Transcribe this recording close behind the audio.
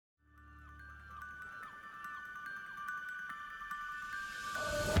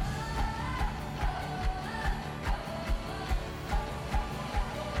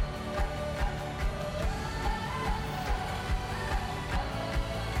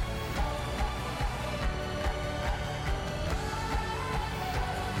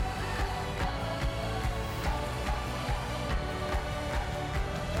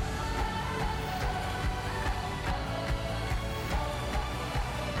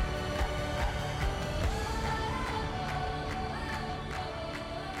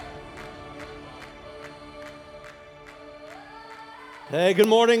Hey, good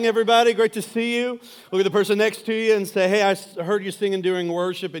morning, everybody. Great to see you. Look at the person next to you and say, hey, I heard you singing during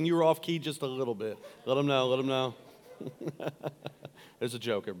worship and you were off key just a little bit. Let them know. There's a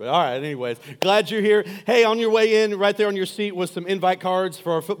joke, everybody. All right, anyways, glad you're here. Hey, on your way in, right there on your seat was some invite cards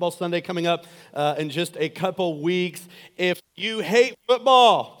for our football Sunday coming up in just a couple weeks. If you hate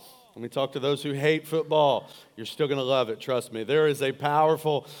football, let me talk to those who hate football. You're still going to love it, trust me. There is a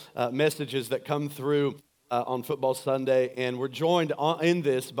powerful messages that come through on Football Sunday, and we're joined in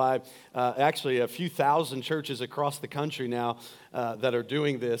this by actually a few thousand churches across the country now that are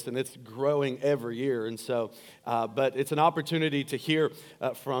doing this, and it's growing every year. And so, but it's an opportunity to hear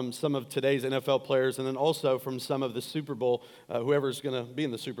from some of today's NFL players, and then also from some of the Super Bowl, whoever's going to be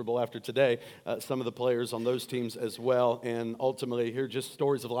in the Super Bowl after today, some of the players on those teams as well, and ultimately hear just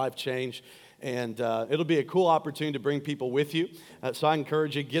stories of life change. And it'll be a cool opportunity to bring people with you. So I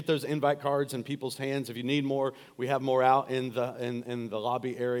encourage you, get those invite cards in people's hands. If you need more, we have more out in the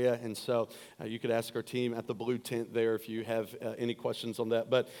lobby area. And so you could ask our team at the blue tent there if you have any questions on that.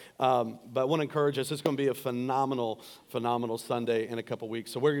 But I want to encourage us. It's going to be a phenomenal Sunday in a couple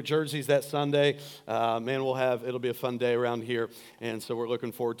weeks. So wear your jerseys that Sunday. It'll be a fun day around here. And so we're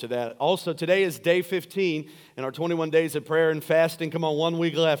looking forward to that. Also, today is day 15 in our 21 days of prayer and fasting. Come on, 1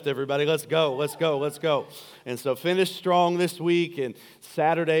 week left, everybody. Let's go. And so finish strong this week, and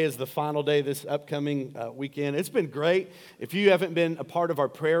Saturday is the final day this upcoming weekend. It's been great. If you haven't been a part of our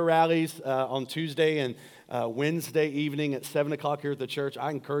prayer rallies on Tuesday and Wednesday evening at 7 o'clock here at the church, I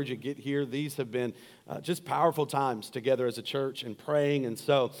encourage you to get here. These have been just powerful times together as a church and praying, and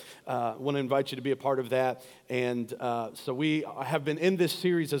so I want to invite you to be a part of that. And so we have been in this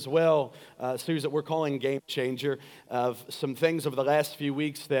series as well, a series that we're calling Game Changer, of some things over the last few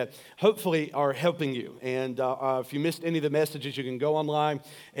weeks that hopefully are helping you. And if you missed any of the messages, you can go online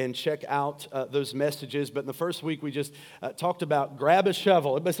and check out those messages. But in the first week, we just talked about grab a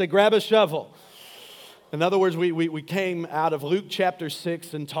shovel. Everybody say, grab a shovel. In other words, we came out of Luke chapter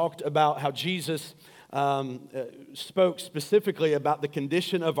 6 and talked about how Jesus spoke specifically about the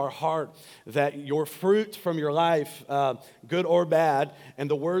condition of our heart, that your fruit from your life, good or bad, and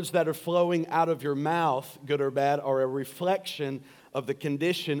the words that are flowing out of your mouth, good or bad, are a reflection of the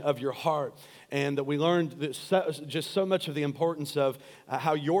condition of your heart. And that we learned that just so much of the importance of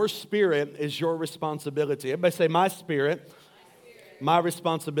how your spirit is your responsibility. Everybody say, my spirit, my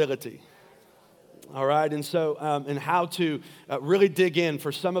responsibility. All right, and so, and how to really dig in.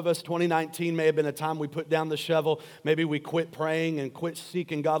 For some of us, 2019 may have been a time we put down the shovel. Maybe we quit praying and quit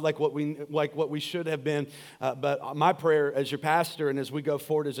seeking God like what we should have been. But my prayer as your pastor and as we go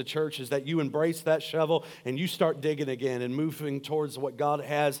forward as a church is that you embrace that shovel and you start digging again and moving towards what God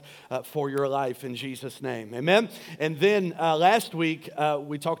has for your life in Jesus' name. Amen? And then last week,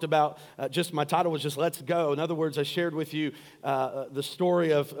 we talked about, my title was just Let's Go. In other words, I shared with you the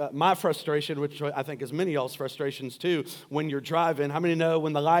story of my frustration, which I think is many of y'all's frustrations too, when you're driving. How many know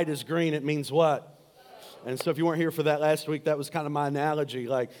when the light is green, it means what? And so if you weren't here for that last week, that was kind of my analogy.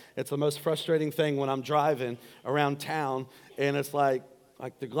 Like, it's the most frustrating thing when I'm driving around town, and it's like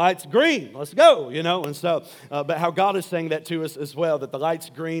the light's green, let's go, and so, but how God is saying that to us as well, that the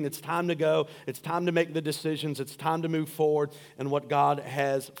light's green, it's time to go, it's time to make the decisions, it's time to move forward in what God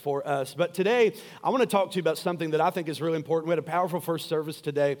has for us. But today, I want to talk to you about something that I think is really important. We had a powerful first service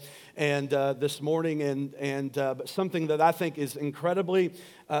today, and this morning, and but something that I think is incredibly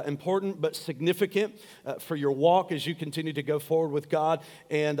important but significant for your walk as you continue to go forward with God.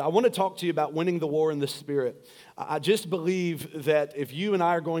 And I want to talk to you about winning the war in the Spirit. I just believe that if you and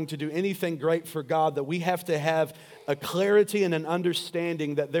I are going to do anything great for God, that we have to have a clarity and an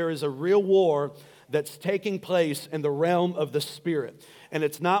understanding that there is a real war that's taking place in the realm of the Spirit. And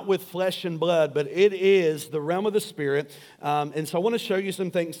it's not with flesh and blood, but it is the realm of the Spirit. And so I want to show you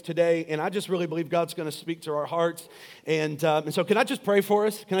some things today, and I just really believe God's going to speak to our hearts. And so can I just pray for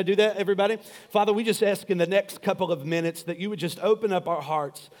us? Can I do that, everybody? Father, we just ask in the next couple of minutes that you would just open up our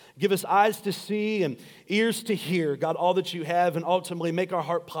hearts, give us eyes to see and ears to hear, God, all that you have, and ultimately make our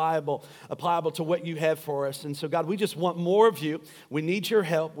heart pliable to what you have for us. And so, God, we just want more of you. We need your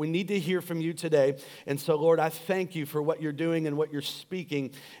help. We need to hear from you today. And so, Lord, I thank you for what you're doing and what you're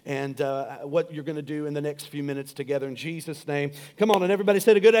speaking and what you're going to do in the next few minutes together. In Jesus' name. Come on, and everybody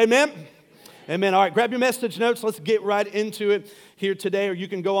said a good amen. Amen. All right, grab your message notes. Let's get right into it here today. Or you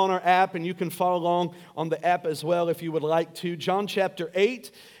can go on our app and you can follow along on the app as well if you would like to. John chapter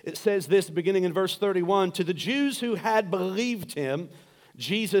 8, it says this, beginning in verse 31. To the Jews who had believed him,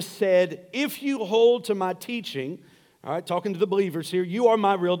 Jesus said, if you hold to my teaching, all right, talking to the believers here, you are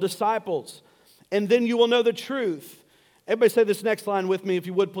my real disciples. And then you will know the truth. Everybody say this next line with me if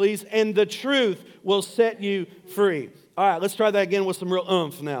you would please. And the truth will set you free. All right, let's try that again with some real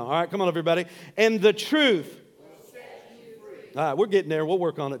oomph now. All right, come on, everybody. And the truth. All right, we're getting there. We'll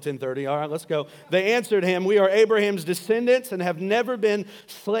work on it 10:30. All right, let's go. They answered him, we are Abraham's descendants and have never been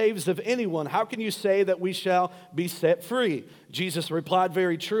slaves of anyone. How can you say that we shall be set free? Jesus replied,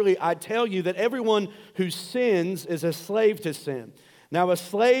 very truly, I tell you that everyone who sins is a slave to sin. Now, a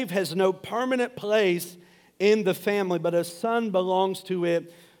slave has no permanent place in the family, but a son belongs to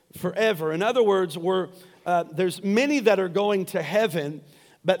it forever. In other words, there's many that are going to heaven,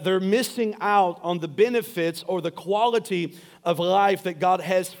 but they're missing out on the benefits or the quality of life that God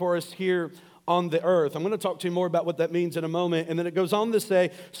has for us here on the earth. I'm going to talk to you more about what that means in a moment. And then it goes on to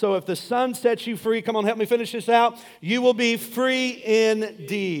say, so if the Son sets you free, come on, help me finish this out, you will be free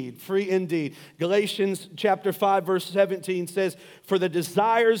indeed. Free indeed. Galatians chapter 5, verse 17 says, for the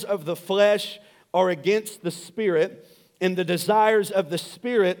desires of the flesh are against the Spirit, and the desires of the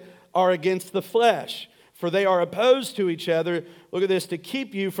Spirit are against the flesh. For they are opposed to each other, look at this, to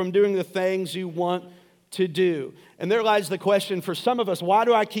keep you from doing the things you want to do. And there lies the question for some of us, why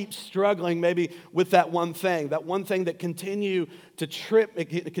do I keep struggling maybe with that one thing that continues to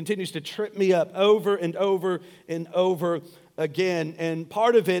trip me up over and over and over again. And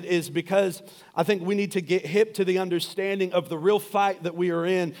part of it is because I think we need to get hip to the understanding of the real fight that we are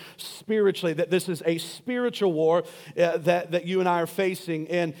in spiritually, that this is a spiritual war that you and I are facing.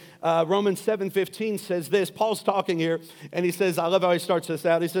 And Romans 7:15 says this. Paul's talking here, and he says, I love how he starts this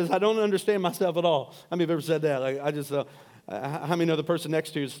out. He says, I don't understand myself at all. How many have ever said that? How many know the person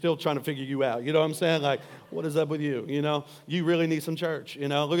next to you is still trying to figure you out? You know what I'm saying? Like, what is up with you? You know, you really need some church. You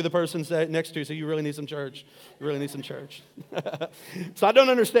know, look at the person next to you. Say, you really need some church. You really need some church. So I don't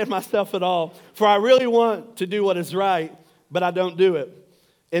understand myself at all. For I really want to do what is right, but I don't do it.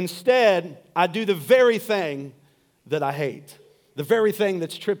 Instead, I do the very thing that I hate. The very thing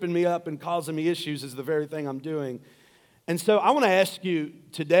that's tripping me up and causing me issues is the very thing I'm doing. And so I want to ask you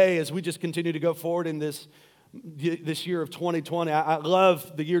today, as we just continue to go forward in this year of 2020. I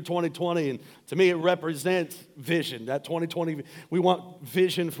love the year 2020, and to me it represents vision. That 2020, we want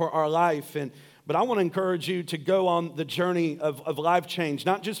vision for our life. But I want to encourage you to go on the journey of life change,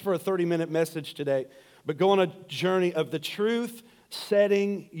 not just for a 30-minute message today, but go on a journey of the truth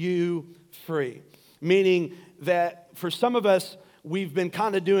setting you free. Meaning that for some of us, we've been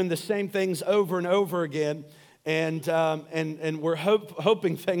kind of doing the same things over and over again, and we're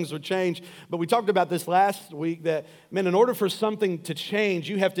hoping things would change. But we talked about this last week that, man, in order for something to change,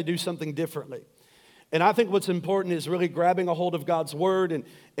 you have to do something differently. And I think what's important is really grabbing a hold of God's word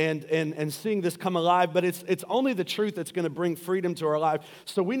and seeing this come alive. But it's only the truth that's going to bring freedom to our life.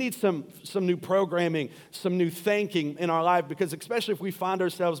 So we need some new programming, some new thinking in our life, because especially if we find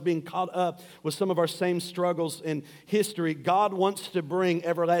ourselves being caught up with some of our same struggles in history, God wants to bring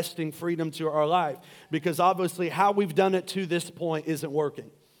everlasting freedom to our life, because obviously how we've done it to this point isn't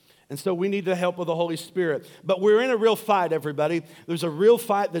working. And so we need the help of the Holy Spirit. But we're in a real fight, everybody. There's a real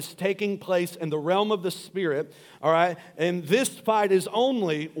fight that's taking place in the realm of the Spirit, all right? And this fight is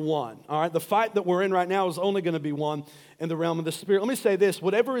only one, all right? The fight that we're in right now is only going to be one in the realm of the Spirit. Let me say this.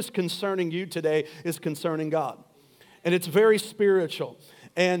 Whatever is concerning you today is concerning God. And it's very spiritual.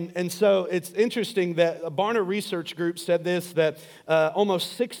 And so it's interesting that a Barna Research Group said this, that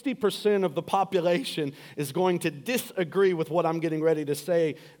almost 60% of the population is going to disagree with what I'm getting ready to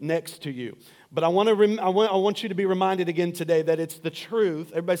say next to you. But I want you to be reminded again today that it's the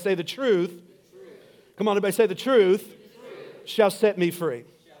truth. Everybody say the truth. Come on, everybody say the truth shall set me free.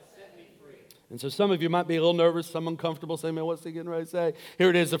 And so some of you might be a little nervous, some uncomfortable, saying, man, what's he getting ready to say? Here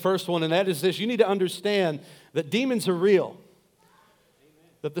it is, the first one, and that is this. You need to understand that demons are real.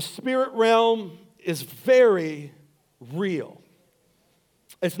 That the spirit realm is very real.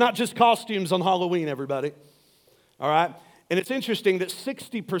 It's not just costumes on Halloween, everybody. All right? And it's interesting that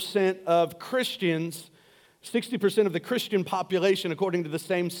 60% of Christians, 60% of the Christian population, according to the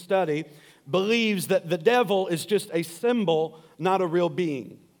same study, believes that the devil is just a symbol, not a real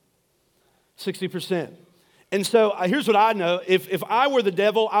being. 60%. And so here's what I know. If I were the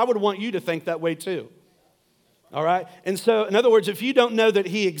devil, I would want you to think that way too. All right? And so, in other words, if you don't know that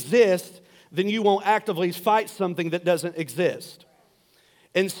he exists, then you won't actively fight something that doesn't exist.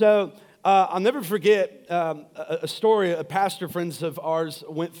 And so, I'll never forget a story a pastor friends of ours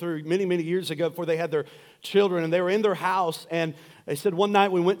went through many, many years ago before they had their children, and they were in their house, and they said one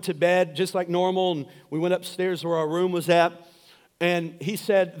night we went to bed just like normal, and we went upstairs where our room was at, and he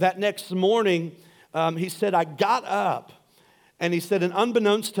said that next morning, he said, I got up. And he said, and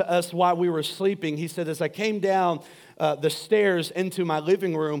unbeknownst to us while we were sleeping, he said, as I came down the stairs into my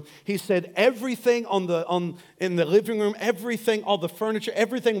living room, he said, everything in the living room, everything, all the furniture,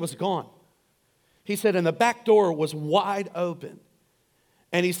 everything was gone. He said, and the back door was wide open.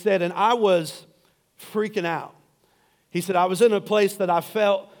 And he said, and I was freaking out. He said, I was in a place that I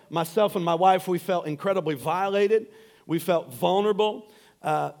felt, myself and my wife, we felt incredibly violated. We felt vulnerable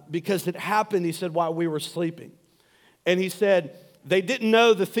because it happened, he said, while we were sleeping. And he said, they didn't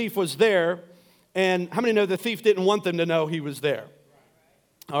know the thief was there. And how many know the thief didn't want them to know he was there?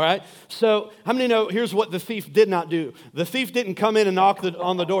 All right? So how many know, here's what the thief did not do. The thief didn't come in and knock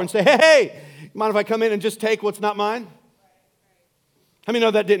on the door and say, hey, mind if I come in and just take what's not mine? How many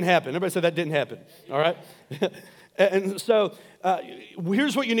know that didn't happen? Everybody said that didn't happen. All right? And so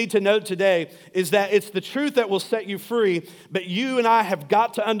here's what you need to know today is that it's the truth that will set you free, but you and I have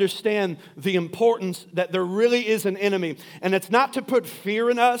got to understand the importance that there really is an enemy. And it's not to put fear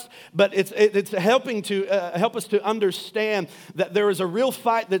in us, but it's helping to help us to understand that there is a real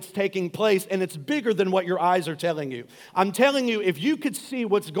fight that's taking place, and it's bigger than what your eyes are telling you. I'm telling you, if you could see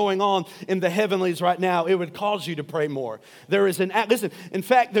what's going on in the heavenlies right now, it would cause you to pray more. Listen, in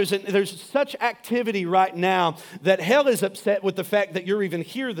fact, there's such activity right now that hell is upset with the fact that you're even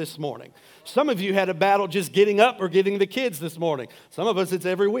here this morning. Some of you had a battle just getting up or getting the kids this morning. Some of us, it's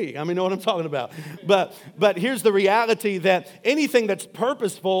every week. I mean, know what I'm talking about. But here's the reality that anything that's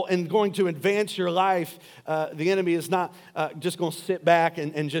purposeful and going to advance your life, the enemy is not just going to sit back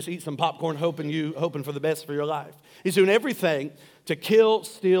and just eat some popcorn hoping for the best for your life. He's doing everything to kill,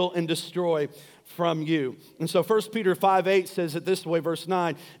 steal, and destroy from you. And so 1 Peter 5:8 says it this way, verse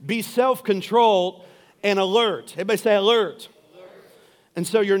 9, be self-controlled and alert. Everybody say alert. And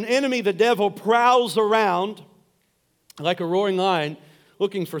so your enemy, the devil, prowls around like a roaring lion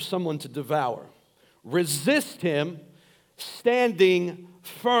looking for someone to devour. Resist him, standing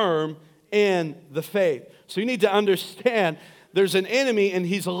firm in the faith. So you need to understand there's an enemy and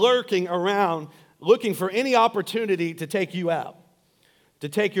he's lurking around looking for any opportunity to take you out, to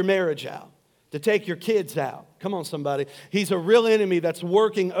take your marriage out, to take your kids out. Come on, somebody. He's a real enemy that's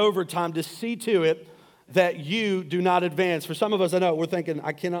working overtime to see to it that you do not advance. For some of us, I know, we're thinking,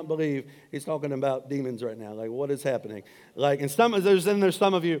 I cannot believe he's talking about demons right now. Like, what is happening? Like, and there's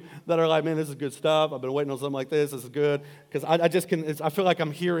some of you that are like, man, this is good stuff. I've been waiting on something like this. This is good. Because I feel like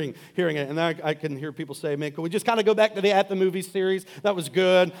I'm hearing it. And I can hear people say, man, can we just kind of go back to the At the Movies series? That was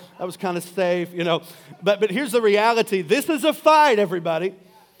good. That was kind of safe, you know. But here's the reality. This is a fight, everybody.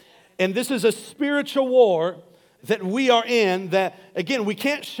 And this is a spiritual war that we are in that, again, we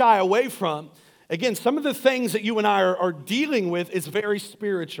can't shy away from. Again, some of the things that you and I are dealing with is very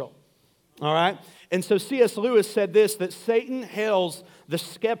spiritual, all right? And so C.S. Lewis said this, that Satan hails the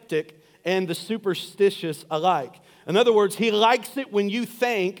skeptic and the superstitious alike. In other words, he likes it when you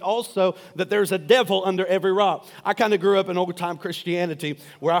think also that there's a devil under every rock. I kind of grew up in old-time Christianity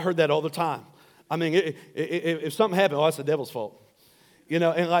where I heard that all the time. I mean, if something happened, that's the devil's fault. You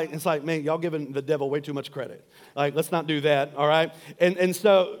know, and it's like, man, y'all giving the devil way too much credit. Like, let's not do that, all right? And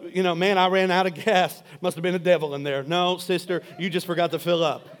so, you know, man, I ran out of gas. Must have been a devil in there. No, sister, you just forgot to fill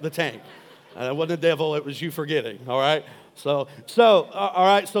up the tank. And it wasn't a devil, it was you forgetting, all right? So, all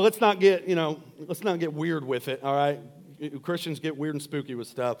right, so let's not get weird with it, all right? Christians get weird and spooky with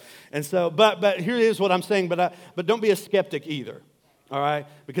stuff. And so, but here is what I'm saying, but don't be a skeptic either. All right?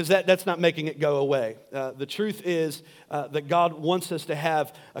 Because that's not making it go away. The truth is that God wants us to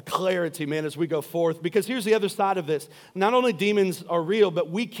have a clarity, man, as we go forth. Because here's the other side of this. Not only demons are real, but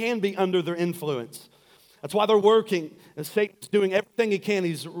we can be under their influence. That's why they're working. And Satan's doing everything he can.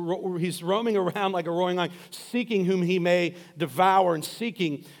 He's roaming around like a roaring lion, seeking whom he may devour and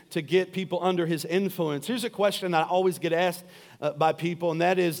seeking to get people under his influence. Here's a question I always get asked by people, and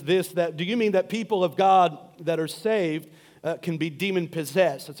that is this, that do you mean that people of God that are saved can be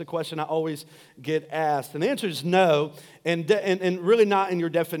demon-possessed? That's a question I always get asked. And the answer is no, and really not in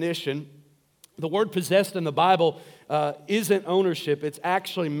your definition. The word possessed in the Bible isn't ownership. It's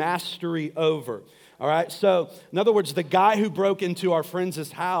actually mastery over. All right? So, in other words, the guy who broke into our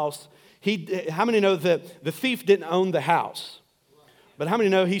friend's house, how many know that the thief didn't own the house? But how many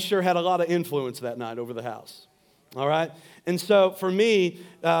know he sure had a lot of influence that night over the house? All right? And so for me,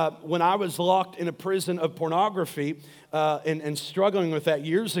 when I was locked in a prison of pornography and struggling with that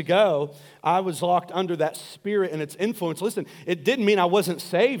years ago, I was locked under that spirit and its influence. Listen, it didn't mean I wasn't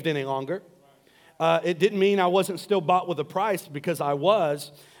saved any longer. It didn't mean I wasn't still bought with a price, because I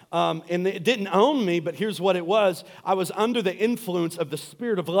was. And it didn't own me, but here's what it was. I was under the influence of the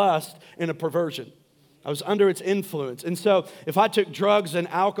spirit of lust and a perversion. I was under its influence. And so if I took drugs and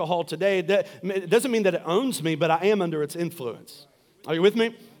alcohol today, it doesn't mean that it owns me, but I am under its influence. Are you with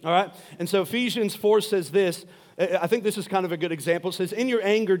me? All right. And so Ephesians 4 says this. I think this is kind of a good example. It says, in your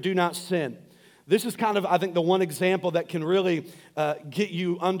anger, do not sin. This is kind of, I think, the one example that can really get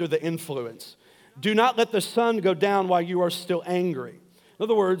you under the influence. Do not let the sun go down while you are still angry. In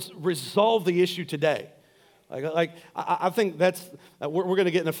other words, resolve the issue today. I think that's, we're going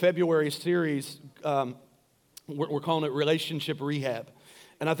to get in a February series, we're calling it Relationship Rehab.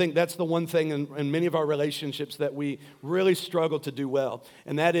 And I think that's the one thing in many of our relationships that we really struggle to do well,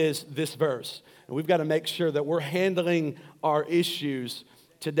 and that is this verse. And we've got to make sure that we're handling our issues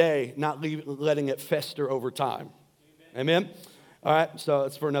today, not letting it fester over time. Amen? All right, so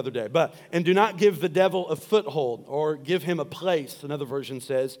it's for another day. And do not give the devil a foothold or give him a place, another version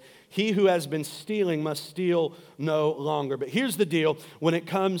says. He who has been stealing must steal no longer. But here's the deal when it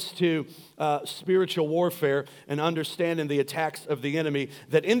comes to spiritual warfare and understanding the attacks of the enemy,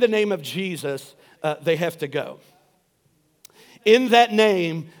 that in the name of Jesus, they have to go. In that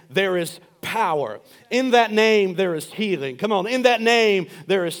name, there is power. In that name, there is healing. Come on. In that name,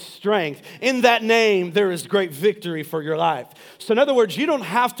 there is strength. In that name, there is great victory for your life. So in other words, you don't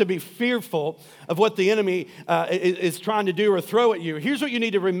have to be fearful of what the enemy is trying to do or throw at you. Here's what you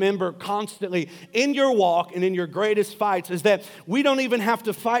need to remember constantly in your walk and in your greatest fights is that we don't even have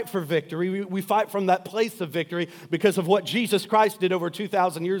to fight for victory. We fight from that place of victory because of what Jesus Christ did over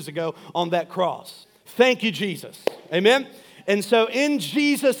 2,000 years ago on that cross. Thank you, Jesus. Amen? And so in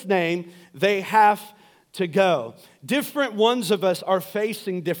Jesus' name, they have to go. Different ones of us are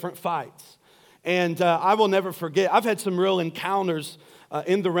facing different fights. And I will never forget, I've had some real encounters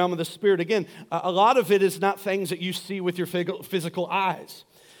in the realm of the Spirit. Again, a lot of it is not things that you see with your physical eyes.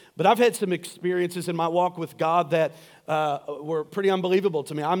 But I've had some experiences in my walk with God that were pretty unbelievable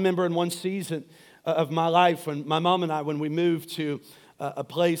to me. I remember in one season of my life when my mom and I, when we moved to a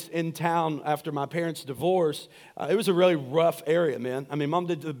place in town after my parents' divorce. It was a really rough area, man. I mean, Mom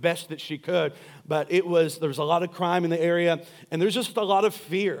did the best that she could, but there was a lot of crime in the area, and there's just a lot of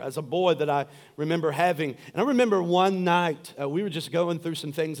fear as a boy that I remember having. And I remember one night, we were just going through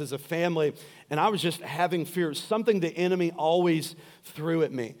some things as a family, and I was just having fear. Something the enemy always threw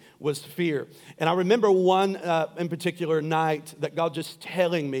at me was fear. And I remember one in particular night that God just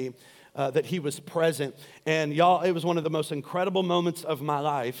telling me that he was present. And y'all, it was one of the most incredible moments of my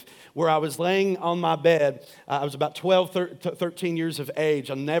life where I was laying on my bed. I was about 13 years of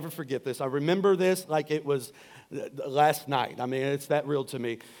age. I'll never forget this. I remember this like it was last night. I mean, it's that real to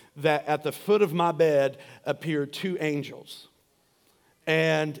me. That at the foot of my bed appeared two angels.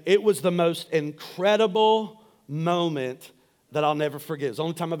 And it was the most incredible moment that I'll never forget. It's the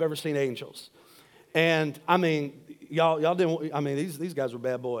only time I've ever seen angels. And I mean, y'all didn't, I mean, these guys were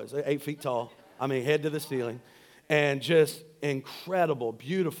bad boys. They're 8 feet tall. I mean, head to the ceiling. And just incredible,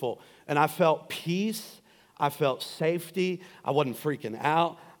 beautiful. And I felt peace. I felt safety. I wasn't freaking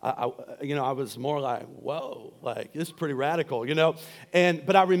out. I was more like, whoa, like, this is pretty radical, you know.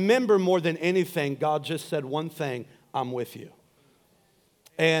 But I remember more than anything, God just said one thing, I'm with you.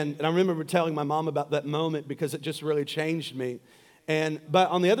 And I remember telling my mom about that moment because it just really changed me. But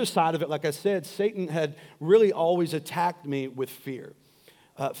on the other side of it, like I said, Satan had really always attacked me with fear.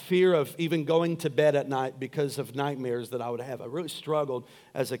 Fear of even going to bed at night because of nightmares that I would have. I really struggled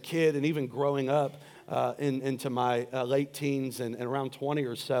as a kid and even growing up into my late teens and around 20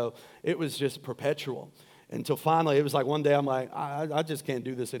 or so. It was just perpetual until finally it was like one day I'm like, I just can't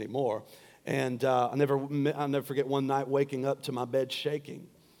do this anymore. And I'll never forget one night waking up to my bed shaking.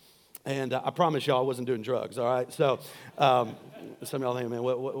 And I promise y'all I wasn't doing drugs, all right? So some of y'all think, man,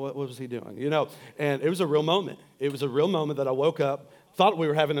 what was he doing? You know, and it was a real moment. It was a real moment that I woke up, thought we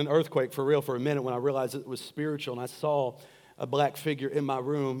were having an earthquake for real for a minute when I realized it was spiritual, and I saw a black figure in my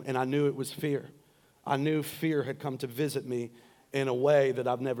room, and I knew it was fear. I knew fear had come to visit me in a way that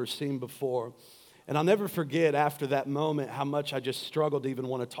I've never seen before. And I'll never forget after that moment how much I just struggled to even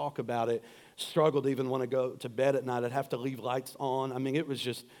want to talk about it, struggled to even want to go to bed at night. I'd have to leave lights on. I mean, it was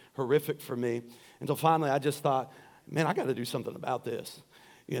just horrific for me until finally I just thought, man, I got to do something about this,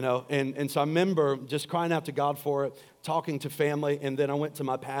 you know. And so I remember just crying out to God for it, talking to family, and then I went to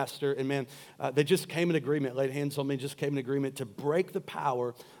my pastor, and man, they just came in agreement, laid hands on me, just came in agreement to break the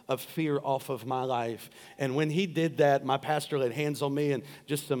power of fear off of my life. And when he did that, my pastor laid hands on me, and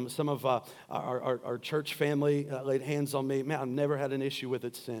just some of our church family laid hands on me. Man, I've never had an issue with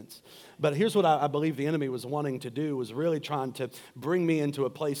it since. But here's what I believe the enemy was wanting to do, was really trying to bring me into a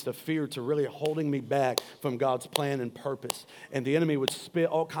place of fear, to really holding me back from God's plan and purpose. And the enemy would spit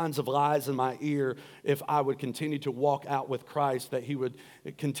all kinds of lies in my ear if I would continue to walk out with Christ, that he would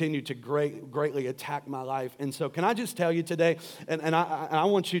continue to greatly attack my life. And so can I just tell you today, and I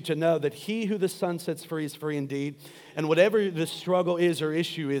want you to know that he who the Son sets free is free indeed. And whatever the struggle is or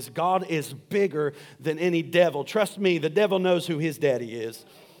issue is, God is bigger than any devil. Trust me, the devil knows who his daddy is.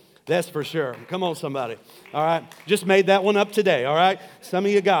 That's for sure. Come on, somebody. All right. Just made that one up today. All right. Some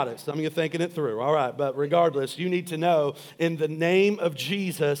of you got it. Some of you thinking it through. All right. But regardless, you need to know in the name of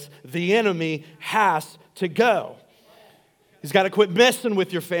Jesus, the enemy has to go. He's got to quit messing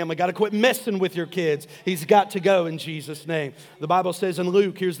with your family, got to quit messing with your kids. He's got to go in Jesus' name. The Bible says in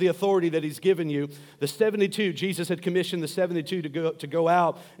Luke, here's the authority that he's given you. The 72, Jesus had commissioned the 72 to go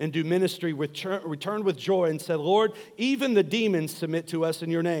out and do ministry, returned with joy and said, Lord, even the demons submit to us in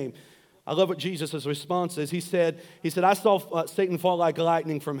your name. I love what Jesus' response is. He said, I saw Satan fall like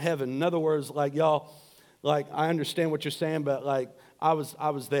lightning from heaven. In other words, like y'all, like I understand what you're saying, but like I was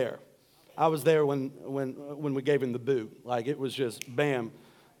there. I was there when we gave him the boot. Like, it was just, bam,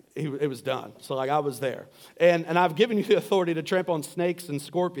 it was done. So, like, I was there. And I've given you the authority to trample on snakes and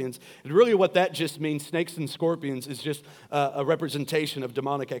scorpions. And really what that just means, snakes and scorpions, is just a representation of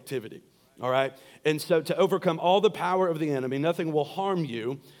demonic activity. All right? And so to overcome all the power of the enemy, nothing will harm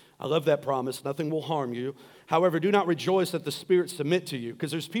you. I love that promise. Nothing will harm you. However, do not rejoice that the spirits submit to you,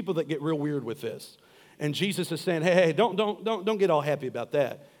 because there's people that get real weird with this. And Jesus is saying, hey, don't get all happy about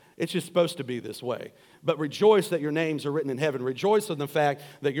that. It's just supposed to be this way. But rejoice that your names are written in heaven. Rejoice in the fact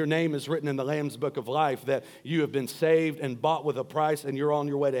that your name is written in the Lamb's book of life, that you have been saved and bought with a price, and you're on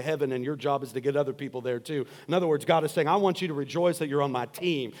your way to heaven, and your job is to get other people there too. In other words, God is saying, I want you to rejoice that you're on my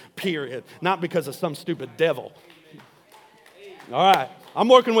team, period. Not because of some stupid devil. All right. I'm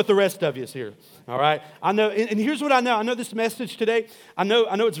working with the rest of you here. All right. I know, and here's what I know. I know this message today, I know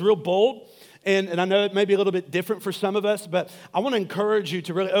it's real bold. And I know it may be a little bit different for some of us, but I want to encourage you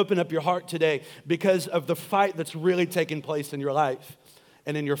to really open up your heart today because of the fight that's really taking place in your life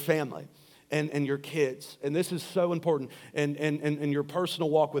and in your family and your kids. And this is so important in your personal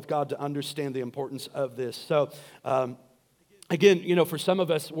walk with God to understand the importance of this. So, again, for some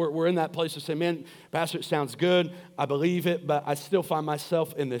of us, we're in that place to say, man, Pastor, it sounds good. I believe it, but I still find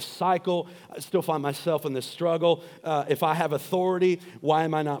myself in this cycle. I still find myself in this struggle. If I have authority, why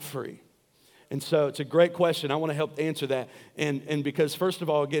am I not free? And so it's a great question. I want to help answer that. And because, first of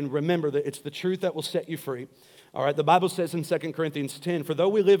all, again, remember that it's the truth that will set you free. All right, the Bible says in 2 Corinthians 10, for though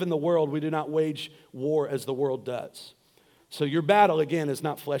we live in the world, we do not wage war as the world does. So your battle, again, is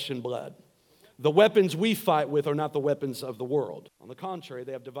not flesh and blood. The weapons we fight with are not the weapons of the world. On the contrary,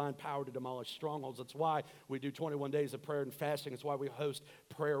 they have divine power to demolish strongholds. That's why we do 21 days of prayer and fasting. It's why we host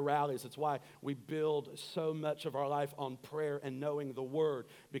prayer rallies. It's why we build so much of our life on prayer and knowing the Word,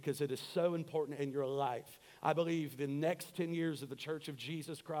 because it is so important in your life. I believe the next 10 years of the Church of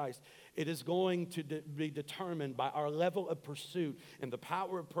Jesus Christ, it is going to be determined by our level of pursuit and the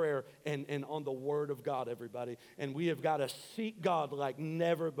power of prayer and on the Word of God, everybody. And we have got to seek God like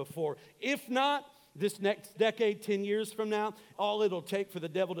never before. If not, this next decade, 10 years from now, all it'll take for the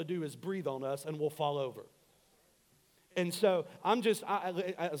devil to do is breathe on us and we'll fall over. And so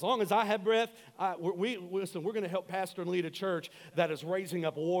as long as I have breath, listen, we're going to help pastor and lead a church that is raising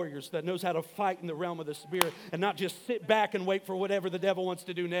up warriors, that knows how to fight in the realm of the Spirit and not just sit back and wait for whatever the devil wants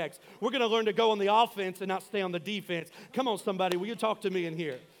to do next. We're going to learn to go on the offense and not stay on the defense. Come on, somebody, will you talk to me in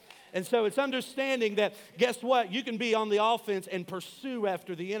here? And so it's understanding that, guess what? You can be on the offense and pursue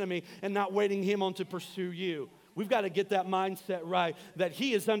after the enemy and not waiting him on to pursue you. We've got to get that mindset right, that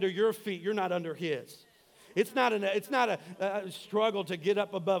he is under your feet, you're not under his. It's not a struggle to get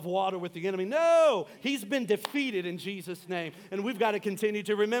up above water with the enemy. No, he's been defeated in Jesus' name. And we've got to continue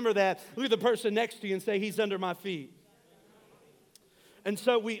to remember that. Look at the person next to you and say, he's under my feet. And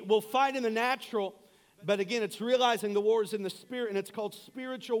so we'll fight in the natural, but again, it's realizing the war is in the spirit, and it's called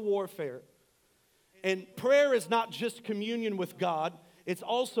spiritual warfare. And prayer is not just communion with God, it's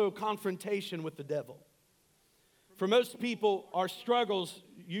also confrontation with the devil. For most people, our struggles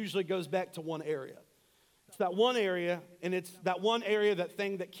usually goes back to one area. It's that one area, and it's that one area, that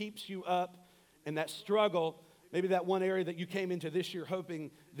thing that keeps you up, and that struggle, maybe that one area that you came into this year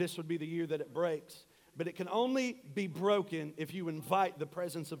hoping this would be the year that it breaks. But it can only be broken if you invite the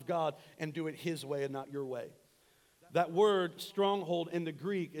presence of God and do it His way and not your way. That word, stronghold, in the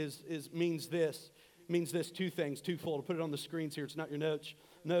Greek means this. It means this, two things, twofold. I'll put it on the screens here. It's not your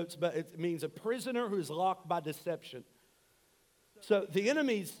notes, but it means a prisoner who is locked by deception. So the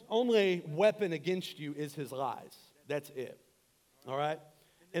enemy's only weapon against you is his lies. That's it. All right?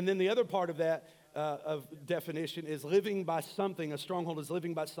 And then the other part of that of definition is living by something. A stronghold is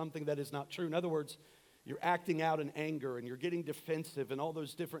living by something that is not true. In other words, you're acting out in anger and you're getting defensive, and all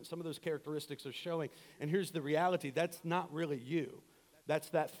those some of those characteristics are showing. And here's the reality. That's not really you.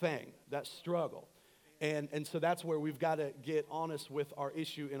 That's that thing, that struggle. And so that's where we've got to get honest with our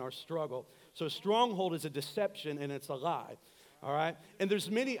issue and our struggle. So a stronghold is a deception and it's a lie. All right? And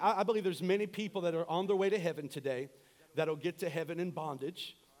I believe there's many people that are on their way to heaven today that'll get to heaven in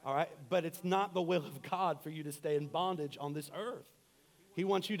bondage. All right? But it's not the will of God for you to stay in bondage on this earth. He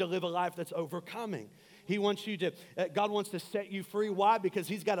wants you to live a life that's overcoming. He wants you to, God wants to set you free. Why? Because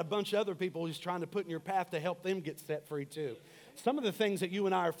He's got a bunch of other people He's trying to put in your path to help them get set free too. Some of the things that you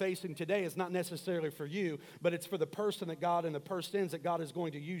and I are facing today is not necessarily for you, but it's for the person that God and the persons that God is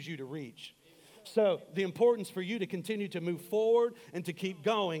going to use you to reach. So the importance for you to continue to move forward and to keep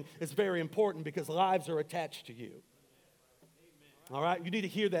going is very important because lives are attached to you. All right, you need to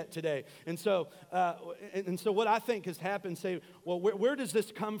hear that today. And so what I think has happened, say, well, where does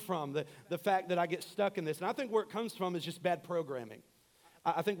this come from, the fact that I get stuck in this? And I think where it comes from is just bad programming.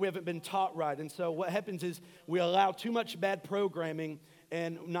 I think we haven't been taught right. And so what happens is we allow too much bad programming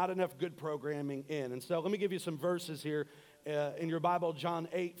and not enough good programming in. And so let me give you some verses here. In your Bible, John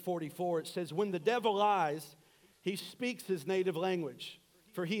 8:44, it says, when the devil lies, he speaks his native language,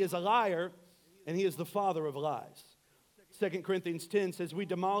 for he is a liar and he is the father of lies. 2 Corinthians 10 says, we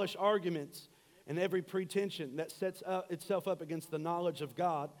demolish arguments and every pretension that sets itself up against the knowledge of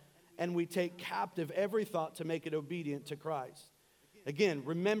God, and we take captive every thought to make it obedient to Christ. Again,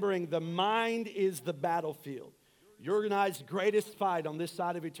 remembering the mind is the battlefield. Your and I's greatest fight on this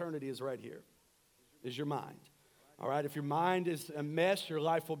side of eternity is right here, is your mind. All right, if your mind is a mess, your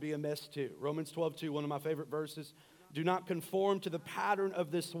life will be a mess too. Romans 12:2, one of my favorite verses. Do not conform to the pattern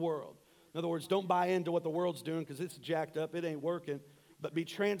of this world. In other words, don't buy into what the world's doing because it's jacked up, it ain't working, but be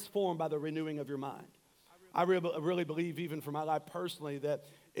transformed by the renewing of your mind. I really believe, even for my life personally, that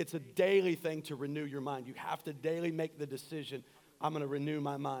it's a daily thing to renew your mind. You have to daily make the decision, I'm going to renew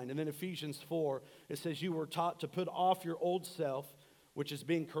my mind. And in Ephesians 4, it says, you were taught to put off your old self, which is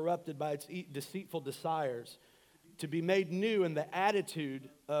being corrupted by its deceitful desires, to be made new in the attitude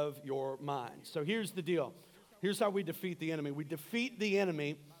of your mind. So here's the deal. Here's how we defeat the enemy. We defeat the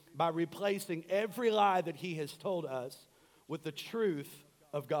enemy by replacing every lie that he has told us with the truth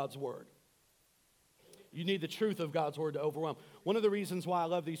of God's word. You need the truth of God's word to overwhelm. One of the reasons why I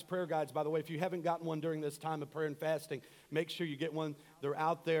love these prayer guides, by the way, if you haven't gotten one during this time of prayer and fasting, make sure you get one. They're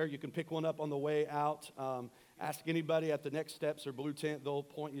out there. You can pick one up on the way out. Ask anybody at the Next Steps or Blue Tent. They'll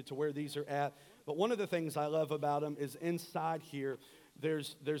point you to where these are at. But one of the things I love about them is inside here,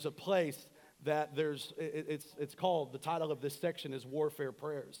 there's a place that it's called, the title of this section is Warfare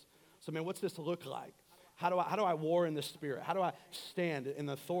Prayers. So, man, what's this look like? How do I war in the Spirit? How do I stand in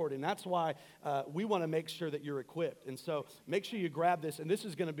authority? And that's why we want to make sure that you're equipped. And so make sure you grab this. And this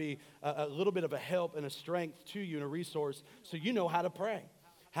is going to be a little bit of a help and a strength to you and a resource so you know how to pray.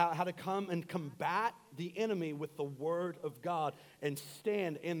 How to come and combat the enemy with the word of God and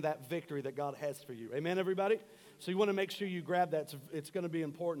stand in that victory that God has for you. Amen, everybody? So you want to make sure you grab that. It's going to be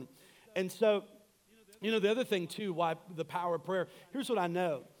important. And so, the other thing, too, why the power of prayer, here's what I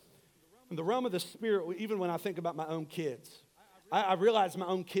know. In the realm of the Spirit, even when I think about my own kids, I realize my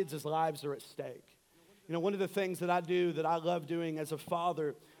own kids' lives are at stake. One of the things that I do that I love doing as a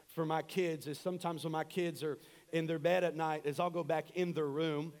father for my kids is sometimes when my kids are in their bed at night is I'll go back in their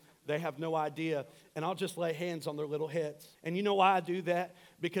room. They have no idea. And I'll just lay hands on their little heads. And you know why I do that?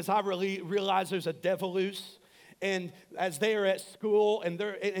 Because I really realize there's a devil loose. And as they are at school, and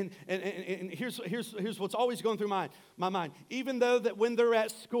they're and here's what's always going through my mind. Even though that when they're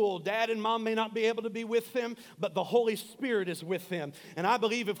at school, dad and mom may not be able to be with them, but the Holy Spirit is with them. And I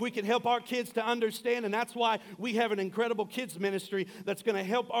believe if we can help our kids to understand, and that's why we have an incredible kids ministry that's going to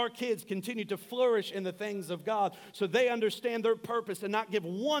help our kids continue to flourish in the things of God, so they understand their purpose and not give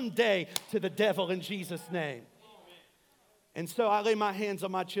one day to the devil in Jesus' name. And so I lay my hands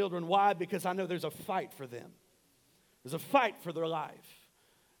on my children. Why? Because I know there's a fight for them. There's a fight for their life.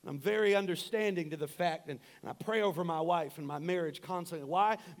 And I'm very understanding to the fact, and I pray over my wife and my marriage constantly.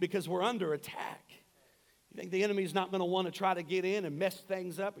 Why? Because we're under attack. You think the enemy's not going to want to try to get in and mess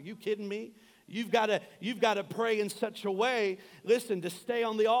things up? Are you kidding me? You've got to pray in such a way, listen, to stay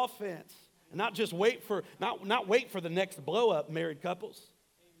on the offense. And not just wait for the next blow up, married couples.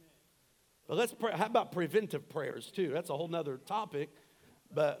 But let's pray. How about preventive prayers too? That's a whole nother topic.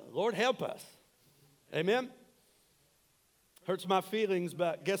 But Lord help us. Amen. Hurts my feelings,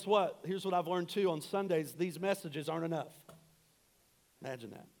 but guess what? Here's what I've learned too on Sundays. These messages aren't enough. Imagine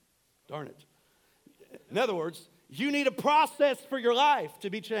that. Darn it. In other words, you need a process for your life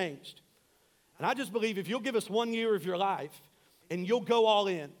to be changed. And I just believe if you'll give us 1 year of your life and you'll go all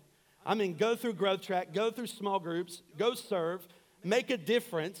in. I mean, go through Growth Track, go through small groups, go serve, make a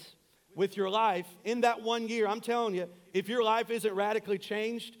difference with your life in that 1 year. I'm telling you, if your life isn't radically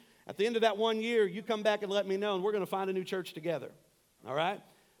changed, at the end of that 1 year, you come back and let me know, and we're going to find a new church together, all right?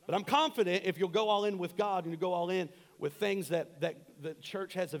 But I'm confident if you'll go all in with God and you go all in with things that the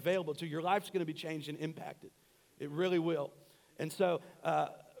church has available to you, your life's going to be changed and impacted. It really will. And so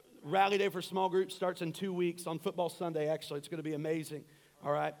Rally Day for small groups starts in 2 weeks on Football Sunday, actually. It's going to be amazing,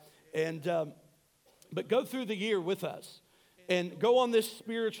 all right? And but go through the year with us and go on this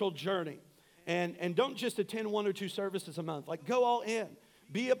spiritual journey. And don't just attend 1 or 2 services a month. Like, go all in.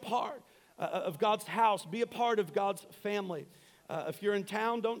 Be a part of God's house. Be a part of God's family. If you're in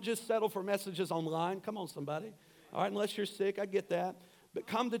town, don't just settle for messages online. Come on, somebody. All right, unless you're sick, I get that. But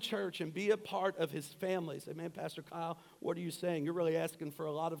come to church and be a part of his family. Say, man, Pastor Kyle, what are you saying? You're really asking for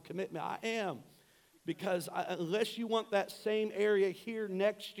a lot of commitment. I am. Because unless you want that same area here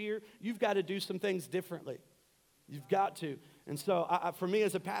next year, you've got to do some things differently. You've got to. And so for me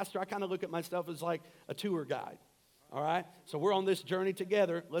as a pastor, I kind of look at myself as like a tour guide. All right? So we're on this journey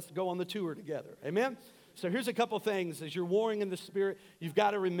together. Let's go on the tour together. Amen? So here's a couple things. As you're warring in the Spirit, you've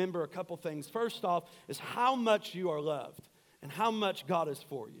got to remember a couple things. First off is how much you are loved and how much God is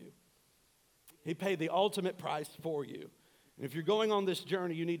for you. He paid the ultimate price for you. And if you're going on this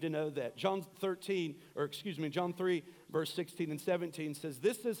journey, you need to know that. John 3, verse 16 and 17 says,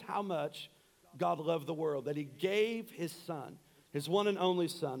 this is how much God loved the world, that he gave his son, his one and only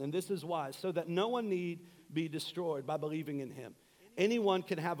son. And this is why, so that no one need be destroyed by believing in him. Anyone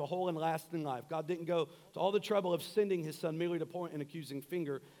can have a whole and lasting life. God didn't go to all the trouble of sending his son merely to point an accusing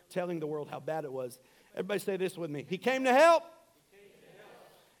finger, telling the world how bad it was. Everybody say this with me. He came to help.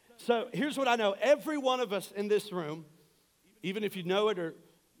 So here's what I know. Every one of us in this room, even if you know it or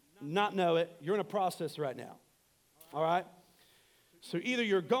not know it, you're in a process right now. All right? So either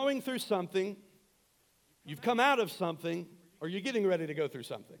you're going through something, you've come out of something, or you're getting ready to go through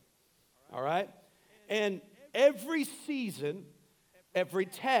something. All right? And every season, every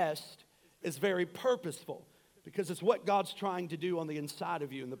test is very purposeful because it's what God's trying to do on the inside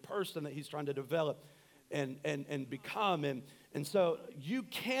of you and the person that he's trying to develop and become. And so you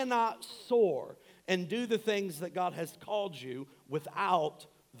cannot soar and do the things that God has called you without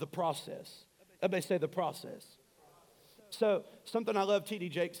the process. Everybody say the process. So something I love T.D.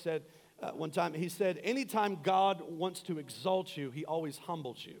 Jakes said one time. He said, anytime God wants to exalt you, he always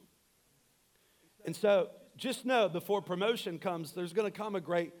humbles you. And so just know before promotion comes, there's going to come a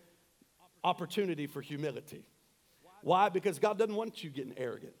great opportunity for humility. Why? Because God doesn't want you getting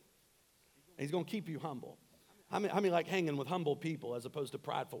arrogant. He's going to keep you humble. I mean, like hanging with humble people as opposed to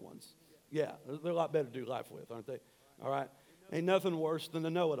prideful ones. Yeah, they're a lot better to do life with, aren't they? All right? Ain't nothing worse than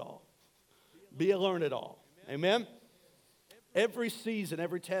to know it all. Be a learn-it-all. Amen? Every season,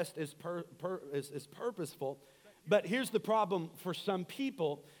 every test is purposeful. But here's the problem for some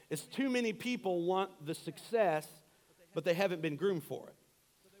people is too many people want the success, but they haven't been groomed for it.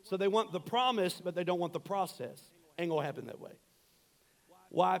 So they want the promise, but they don't want the process. Ain't going to happen that way.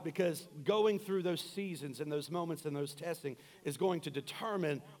 Why? Because going through those seasons and those moments and those testing is going to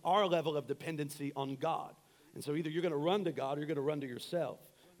determine our level of dependency on God. And so either you're going to run to God or you're going to run to yourself.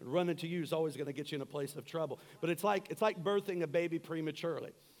 And running to you is always going to get you in a place of trouble. But it's like birthing a baby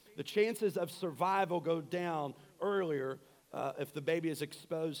prematurely. The chances of survival go down earlier if the baby is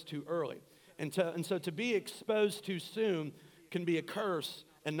exposed too early. And so to be exposed too soon can be a curse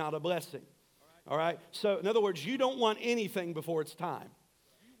and not a blessing. All right? So in other words, you don't want anything before it's time.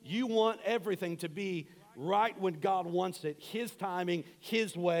 You want everything to be right when God wants it, his timing,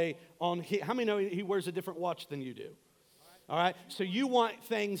 his way. How many know he wears a different watch than you do? All right? So you want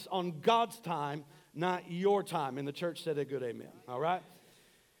things on God's time, not your time. And the church said a good amen. All right?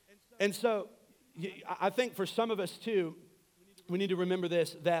 And so I think for some of us too, we need to remember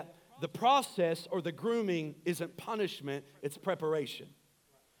this, that the process or the grooming isn't punishment, it's preparation.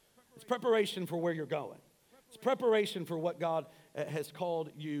 It's preparation for where you're going. It's preparation for what God has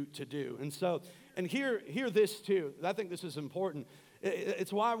called you to do. And so, and hear this too. I think this is important.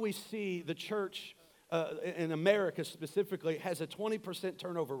 It's why we see the church in America specifically has a 20%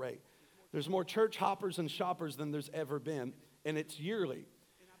 turnover rate. There's more church hoppers and shoppers than there's ever been, and it's yearly.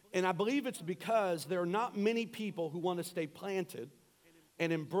 And I believe it's because there are not many people who want to stay planted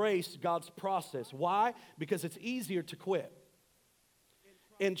and embrace God's process. Why? Because it's easier to quit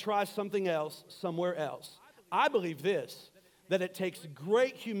and try something else somewhere else. I believe this, that it takes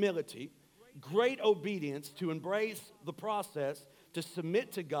great humility, great obedience to embrace the process, to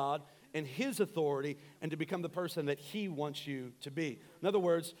submit to God and his authority, and to become the person that he wants you to be. In other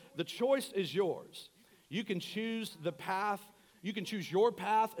words, the choice is yours. You can choose the path. You can choose your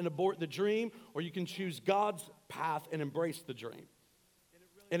path and abort the dream, or you can choose God's path and embrace the dream.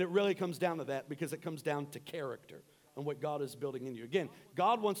 And it really comes down to that because it comes down to character and what God is building in you. Again,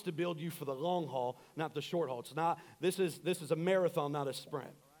 God wants to build you for the long haul, not the short haul. It's not, this is a marathon, not a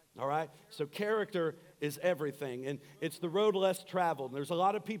sprint. All right? So character is everything. And it's the road less traveled. And there's a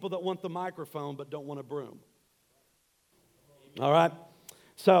lot of people that want the microphone but don't want a broom. All right?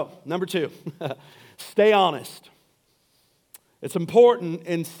 So, number 2, stay honest. It's important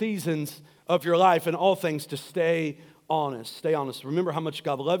in seasons of your life and all things to stay honest. Stay honest. Remember how much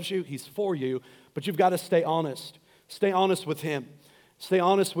God loves you. He's for you, but you've got to stay honest. Stay honest with Him. Stay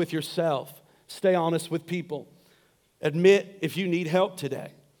honest with yourself. Stay honest with people. Admit if you need help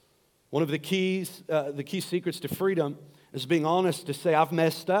today. One of the key secrets to freedom is being honest to say, I've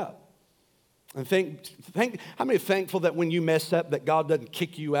messed up. And how many are thankful that when you mess up that God doesn't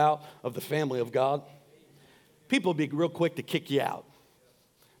kick you out of the family of God? People will be real quick to kick you out.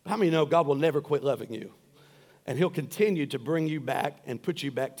 But how many know God will never quit loving you? And He'll continue to bring you back and put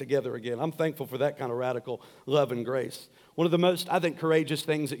you back together again. I'm thankful for that kind of radical love and grace. One of the most, I think, courageous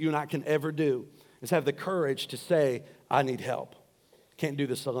things that you and I can ever do is have the courage to say, I need help. Can't do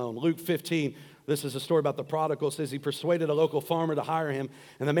this alone. Luke 15, this is a story about the prodigal. It says he persuaded a local farmer to hire him,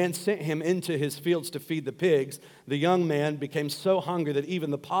 and the man sent him into his fields to feed the pigs. The young man became so hungry that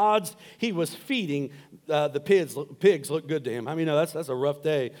even the pods he was feeding the pigs looked good to him. I mean, that's a rough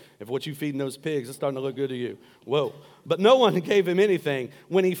day if what you feeding those pigs is starting to look good to you. Whoa. But no one gave him anything.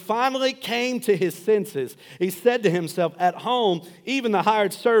 When he finally came to his senses, he said to himself, at home, even the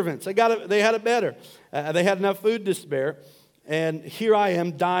hired servants, they had it better. They had enough food to spare. And here I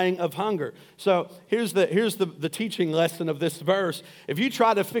am dying of hunger. So here's the teaching lesson of this verse. If you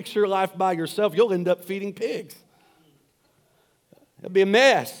try to fix your life by yourself, you'll end up feeding pigs. It'll be a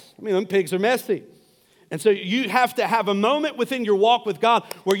mess. I mean, them pigs are messy. And so you have to have a moment within your walk with God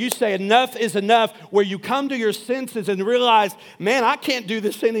where you say enough is enough, where you come to your senses and realize, man, I can't do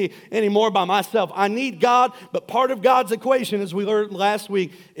this anymore by myself. I need God, but part of God's equation, as we learned last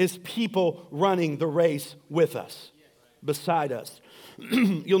week, is people running the race with us, beside us.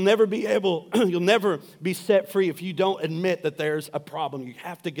 You'll never be set free if you don't admit that there's a problem. You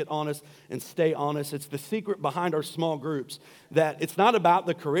have to get honest and stay honest. It's the secret behind our small groups, that it's not about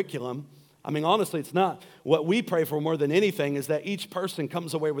the curriculum. I mean, honestly, it's not. What we pray for more than anything is that each person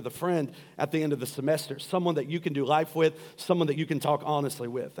comes away with a friend at the end of the semester, someone that you can do life with, someone that you can talk honestly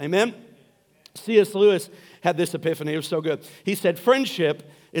with. Amen? C.S. Lewis had this epiphany. It was so good. He said,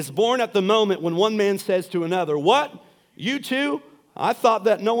 friendship is born at the moment when one man says to another, what? You too? I thought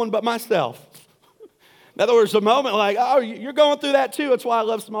that no one but myself. In other words, a moment like, oh, you're going through that too. That's why I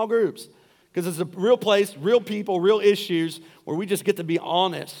love small groups. Because it's a real place, real people, real issues where we just get to be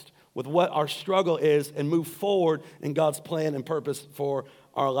honest with what our struggle is and move forward in God's plan and purpose for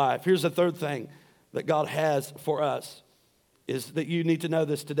our life. Here's the third thing that God has for us is that you need to know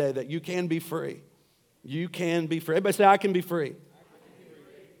this today, that you can be free. You can be free. Everybody say, I can be free.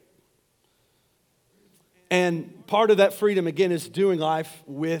 And part of that freedom, again, is doing life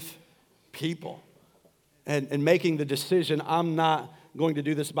with people and making the decision, I'm not going to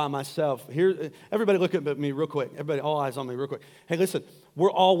do this by myself. Here, everybody look at me real quick. Everybody, all eyes on me real quick. Hey, listen,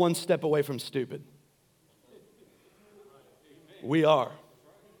 we're all one step away from stupid. We are.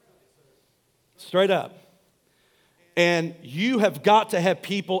 Straight up. And you have got to have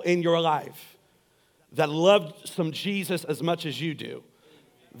people in your life that love some Jesus as much as you do,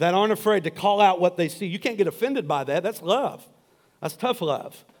 that aren't afraid to call out what they see. You can't get offended by that. That's love. That's tough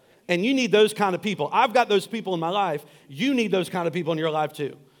love. And you need those kind of people. I've got those people in my life. You need those kind of people in your life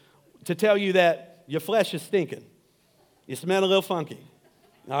too, to tell you that your flesh is stinking. You smell a little funky.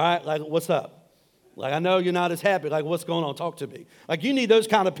 All right? Like, what's up? Like, I know you're not as happy. Like, what's going on? Talk to me. Like, you need those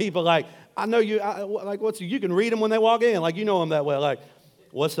kind of people. Like, I know you, you can read them when they walk in. Like, you know them that well. Like,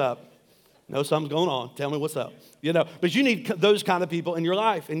 what's up? Know something's going on. Tell me what's up. But you need those kind of people in your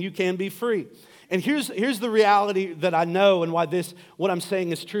life, and you can be free. And here's the reality that I know, and why what I'm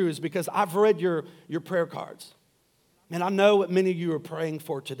saying is true, is because I've read your prayer cards. And I know what many of you are praying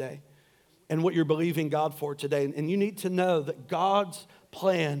for today and what you're believing God for today. And you need to know that God's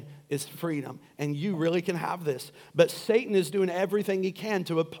plan is freedom, and you really can have this. But Satan is doing everything he can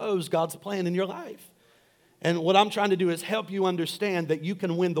to oppose God's plan in your life. And what I'm trying to do is help you understand that you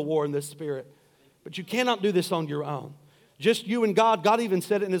can win the war in this spirit. But you cannot do this on your own. Just you and God. God even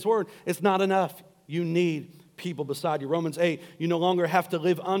said it in his word. It's not enough. You need people beside you. Romans 8, you no longer have to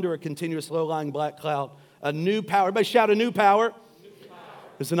live under a continuous low-lying black cloud. A new power. Everybody shout a new power.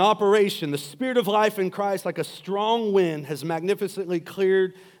 It's an operation. The Spirit of life in Christ, like a strong wind, has magnificently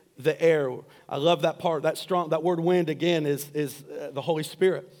cleared the air. I love that part. That word wind, again, is the Holy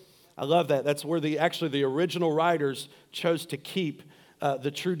Spirit. I love that. That's where the original writers chose to keep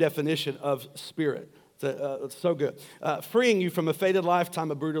the true definition of spirit. It's so good. Freeing you from a fated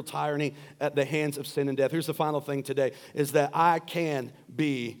lifetime of brutal tyranny at the hands of sin and death. Here's the final thing today, is that I can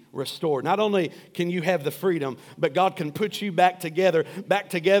be restored. Not only can you have the freedom, but God can put you back together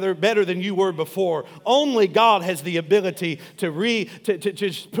better than you were before. Only God has the ability to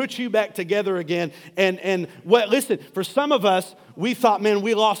just put you back together again. And listen, for some of us, we thought, man,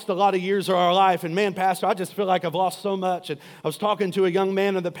 we lost a lot of years of our life. And man, Pastor, I just feel like I've lost so much. And I was talking to a young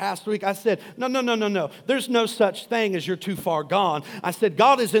man in the past week. I said, no. There's no such thing as you're too far gone. I said,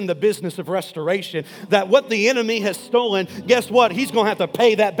 God is in the business of restoration. That what the enemy has stolen, guess what? He's going to have to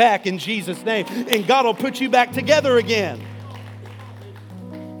pay that back in Jesus' name. And God will put you back together again.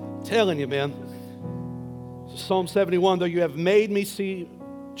 I'm telling you, man. Psalm 71, though you have made me see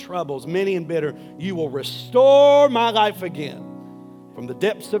troubles, many and bitter, you will restore my life again. From the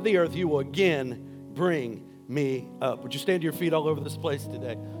depths of the earth, you will again bring me up. Would you stand to your feet all over this place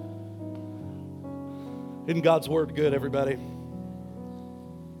today? Isn't God's word good, everybody?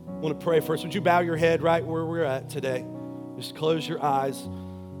 I want to pray first. Would you bow your head right where we're at today? Just close your eyes.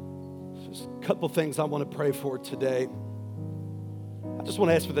 Just a couple things I want to pray for today. I just want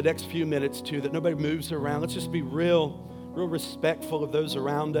to ask for the next few minutes, too, that nobody moves around. Let's just be real respectful of those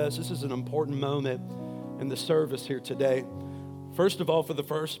around us. This is an important moment in the service here today. First of all, for the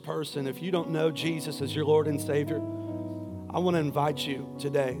first person, if you don't know Jesus as your Lord and Savior, I want to invite you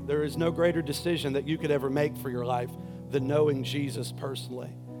today. There is no greater decision that you could ever make for your life than knowing Jesus personally.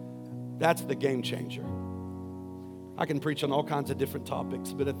 That's the game changer. I can preach on all kinds of different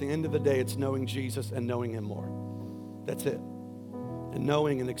topics, but at the end of the day, it's knowing Jesus and knowing Him more. That's it. And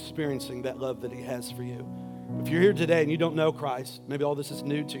knowing and experiencing that love that He has for you. If you're here today and you don't know Christ, maybe all this is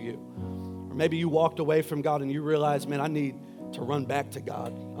new to you. Or maybe you walked away from God and you realize, man, I need to run back to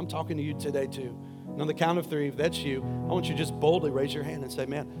God. I'm talking to you today too. And on the count of three, if that's you, I want you to just boldly raise your hand and say,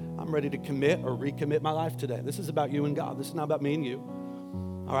 man, I'm ready to commit or recommit my life today. This is about you and God. This is not about me and you.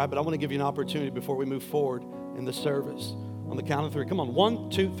 All right, but I want to give you an opportunity before we move forward in the service. On the count of three. Come on, 1,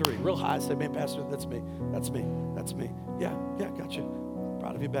 2, 3. Real high. Say, man, Pastor, that's me. That's me. That's me. Yeah, got you.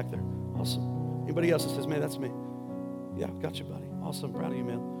 Proud of you back there. Awesome. Anybody else that says, man, that's me? Yeah, got you, buddy. Awesome. Proud of you,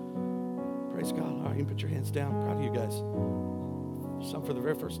 man. Praise God. All right, you can put your hands down. Proud of you guys. Some for the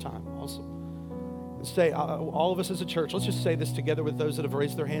very first time. Awesome. And say, all of us as a church, let's just say this together with those that have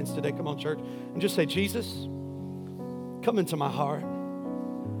raised their hands today. Come on, church. And just say, Jesus, come into my heart.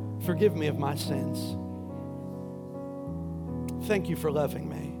 Forgive me of my sins. Thank you for loving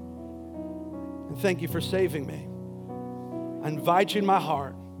me. And thank you for saving me. I invite you in my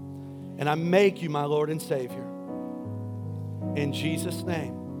heart, and I make you my Lord and Savior. In Jesus'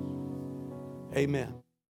 name, amen.